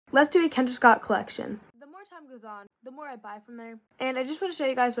let's do a Kendra Scott collection. The more time goes on, the more I buy from there. And I just want to show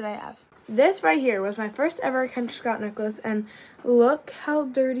you guys what I have. This right here was my first ever Kendra Scott necklace, and look how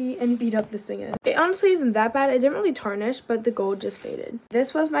dirty and beat up this thing is. It honestly isn't that bad. It didn't really tarnish, but the gold just faded.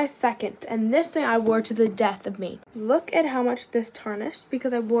 This was my second, and this thing I wore to the death of me. Look at how much this tarnished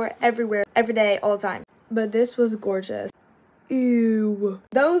because I wore it everywhere, every day, all the time. But this was gorgeous. Ew.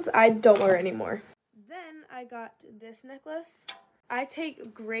 Those I don't wear anymore. Then I got this necklace. I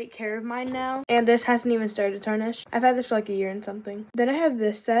take great care of mine now, and this hasn't even started to tarnish. I've had this for like a year and something. Then I have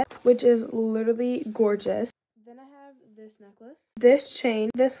this set, which is literally gorgeous. Then I have this necklace, this chain,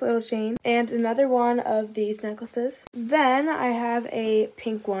 this little chain, and another one of these necklaces. Then I have a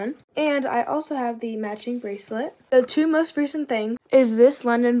pink one, and I also have the matching bracelet. The two most recent things is this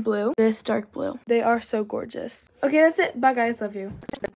London blue, this dark blue. They are so gorgeous. Okay, that's it. Bye guys, love you.